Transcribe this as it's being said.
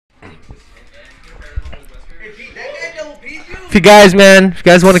If you guys,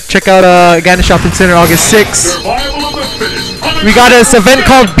 want to check out Ghana Shopping Center August 6th, we got this event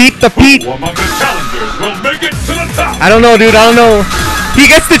called Beat the Pete. I don't know, dude. I don't know. He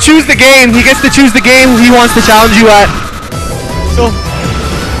gets to choose the game. He gets to choose the game he wants to challenge you at. So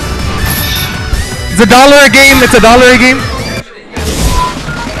it's $1 a game. It's $1 a game.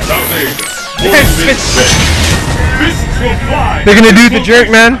 They're gonna do the jerk,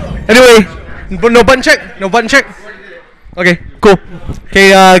 man. Anyway, no button check. No button check. Okay, cool.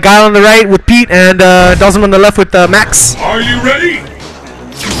 Okay, guy on the right with Pete and Dawson on the left with Max. Are you ready?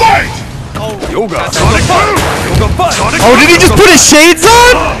 Fight! Oh, yoga, Sonic Boom! Yoga Fight! Oh, did he just put his shades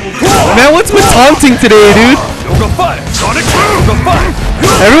on? Man, what's with taunting today, dude? Yoga Fight! Sonic Boom! Yoga Fight!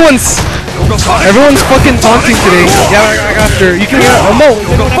 Everyone's fucking taunting today. Yeah, I got after. You can get a Mo.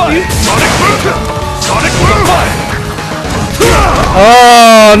 Yoga Fight! Sonic Boom! Sonic Boom!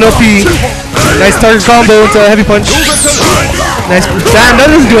 Oh, no P. Nice target combo into a heavy punch. Nice. Damn,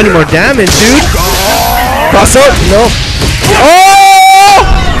 that doesn't do any more damage, dude. Cross up. No. Oh!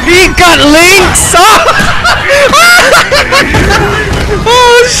 He got links!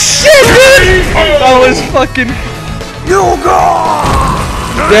 Oh shit, dude! That was fucking.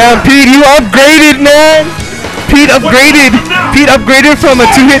 Damn, Pete, you upgraded, man! Pete upgraded! Pete upgraded from a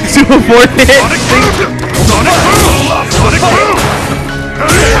 2-hit to a 4-hit.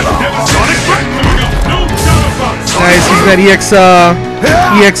 Nice, he's got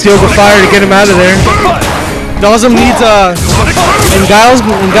EX Yoga Fire to get him out of there. Dawson needs in Guile's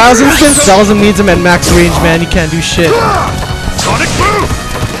instance, Dawson needs him at max range, man. He can't do shit.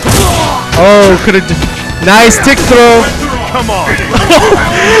 Oh, could've. Nice tick throw. Come on.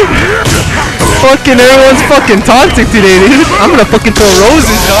 Fucking everyone's fucking taunting today, dude. I'm gonna fucking throw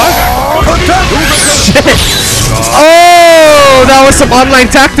roses, dog. Shit. Oh, that was some online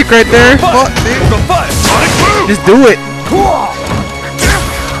tactic right there. Fuck, dude. Just do it.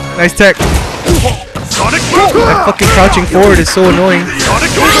 Nice tech. That fucking crouching forward is so annoying.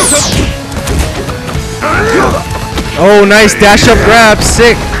 Oh, nice dash up grab.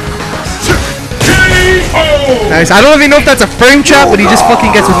 Sick. Nice. I don't even know if that's a frame trap, but he just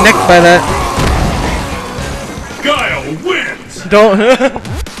fucking gets necked by that. Guile wins. Don't.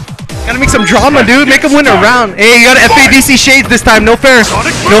 Gotta make some drama, dude. Make him win a round. Hey, you gotta FADC shades this time. No fair.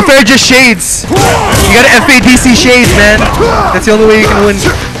 No fair, just shades. You gotta FADC shades, man. That's the only way you can win.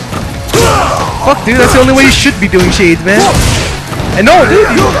 Fuck, dude. That's the only way you should be doing shades, man. And no, dude.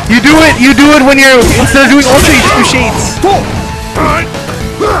 You do it when you're, instead of doing ultra, you just do shades.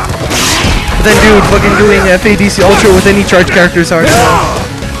 But then, dude, fucking doing FADC ultra with any charge character is hard.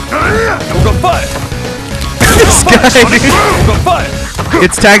 This guy, dude.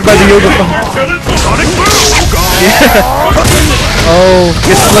 Gets tagged by the Yoga Fire. Yeah. Oh,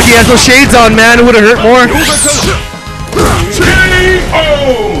 gets lucky he has those shades on, man. It would have hurt more.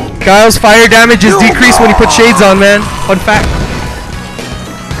 Guile's fire damage is decreased when he puts shades on, man. Fun fact.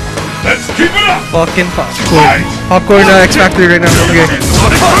 Let's keep it up. Fucking popcorn. Popcorn X Factory right now. Okay.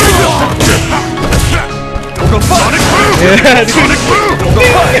 Yeah, dude.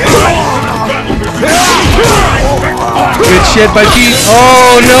 Good shit by Pete.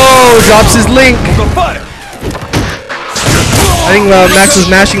 Oh no! Drops his link. I think Max was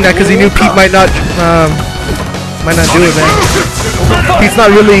mashing that because he knew Pete might not do it, man. Pete's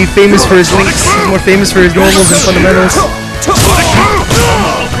not really famous for his links. He's more famous for his normals and fundamentals.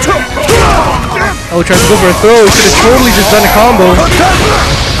 Oh, tries to go for a throw. He could have totally just done a combo.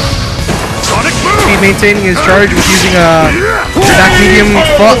 Pete maintaining his charge with using a back medium.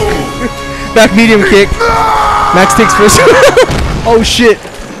 Fuck. Back medium kick. Max takes first. Oh shit.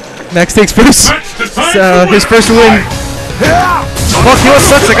 Max takes first. His first win. Fuck, you know what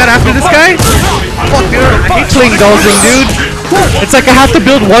sucks? I got after this guy? Fuck, dude. I hate playing Dawson, dude. It's like I have to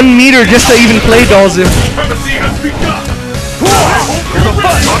build 1 meter just to even play Dawson.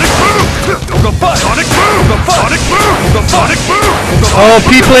 Oh,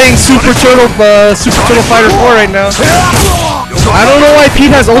 Pete playing Super Turtle Fighter 4 right now. I don't know why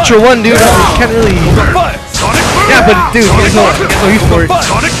Pete has Ultra 1, dude. I can't really. Yeah, but dude, he has no use for it.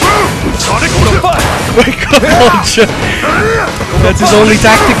 Wake up, Ultra. That's his only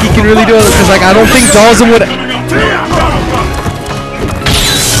tactic he can really do. Because like I don't think Dawson would.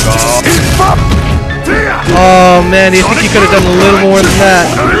 Oh man, I think he could have done a little more than that.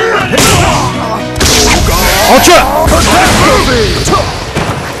 Ultra!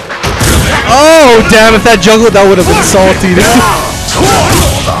 Oh damn! If that juggled, that would have been salty.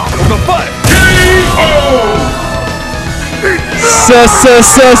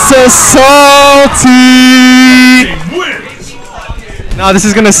 Salty. Nah, this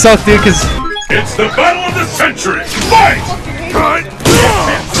is gonna suck, dude, cause It's the battle of the century. Fight!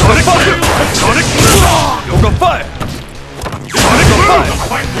 Sonic fire! Sonic Yoga fire! Sonic fire! The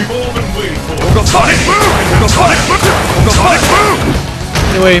fight we've all been waiting for. Yoga fire! Yoga fire! Yoga fire!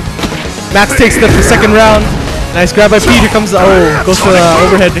 anyway, Max takes the second round. Nice grab by Pete. Here comes the goes for the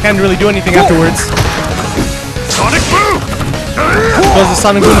overhead. They can't really do anything afterwards. Sonic boom! Goes the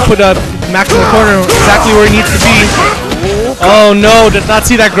Sonic Boom to put Max in the corner, exactly where he needs to be. Oh no! Did not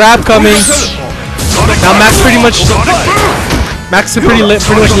see that grab coming. Now Max pretty much much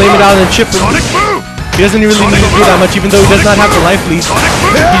lame it out and chip him. He doesn't really need to do that much, even though he does not have the life lead.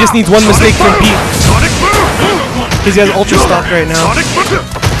 He just needs one mistake from Pete, because he has ultra stock right now.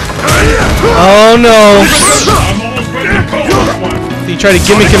 Oh no! He tried to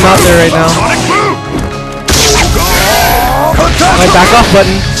gimmick him out there right now. My back off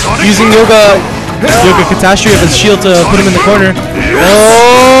button, using Yoga Catastrophe as a shield to put him in the corner.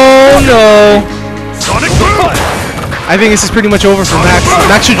 Oh no! I think this is pretty much over for Max.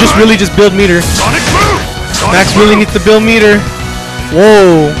 Max should really just build meter. Max really needs to build meter.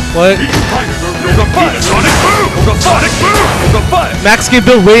 Whoa! What? Max can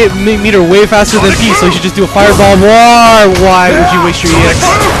build meter way faster than Pete, so he should just do a fireball. Why would you waste your EX?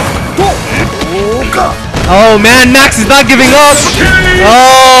 Oh man, Max is not giving up.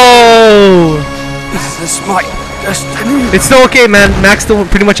 Oh! This is my destiny. It's still okay, man. Max still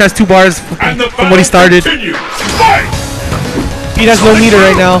pretty much has 2 bars from what he started. Pete has no meter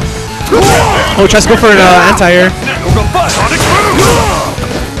right now. Oh, tries to go for an anti-air.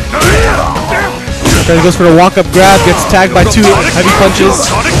 He goes for a walk-up grab, gets tagged by 2 heavy punches.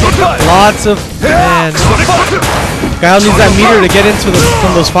 Lots of... man. Guile needs that meter to get into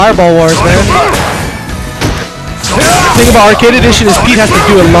from those fireball wars, man. The thing about Arcade Edition is Pete has to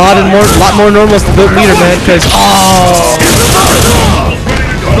do a lot more normals to build meter, man, because... oh!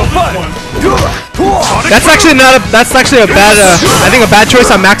 That's actually a bad, I think a bad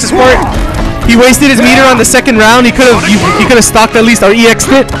choice on Max's part. He wasted his meter on the second round. He could have stocked at least or EX'd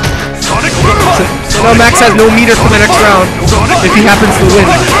it. So now Max has no meter for the next round if he happens to win.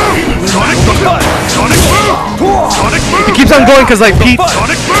 If he keeps on going, because like Pete,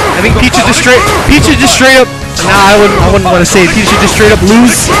 I think Pete should just straight up. Nah, I wouldn't want to say it. Pete should just straight up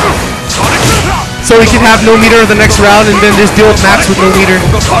lose, so he can have no meter the next round and then just deal with Max with no meter.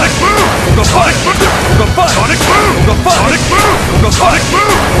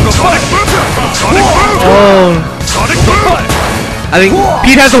 Oh. I think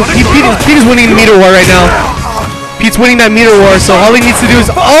Pete is winning the meter war right now. Pete's winning that meter war, so all he needs to do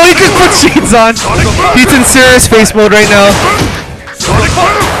is... oh, he just put shades on! Pete's in serious face mode right now.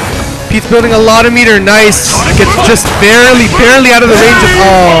 Pete's building a lot of meter, nice. Gets just barely out of the range of...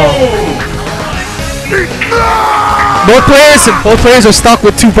 oh. Both players are stuck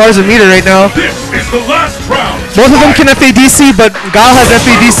with 2 bars of meter right now. This is the last round. Both of them can FADC, but Guile has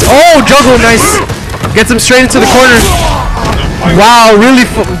FADC. Oh, juggle, nice. Gets him straight into the corner. Wow, really?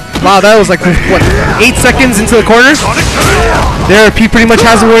 Wow, that was like, what, 8 seconds into the corner? There, Pete pretty much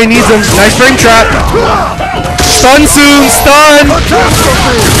has him where he needs him. Nice frame trap. Stun soon, stun!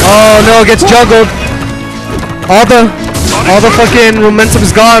 Oh no, gets juggled. All the fucking momentum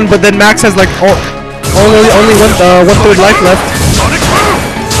is gone, but then Max has like only one-third life left.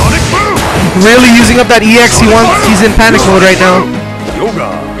 Really using up that EX he's in panic mode right now.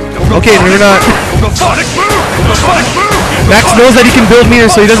 Okay, we're not. Max knows that he can build meter,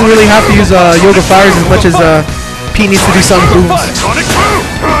 so he doesn't really have to use Yoga Fires as much as Pete needs to do some booms.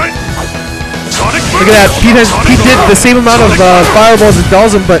 Look at that, Pete did the same amount of fireballs as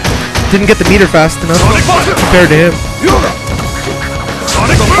Dalsum, but didn't get the meter fast enough compared to him.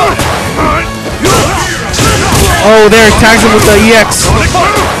 Oh, there, tags him with the EX.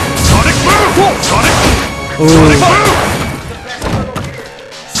 Ooh.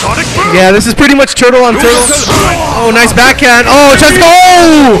 Yeah, this is pretty much turtle on turtle. Oh, nice backhand. Oh, just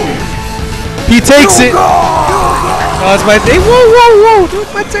go! He takes it. Oh, it's my... hey, whoa. Dude,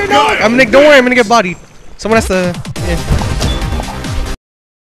 my turn. Don't worry, I'm gonna get bodied. Someone has to... yeah.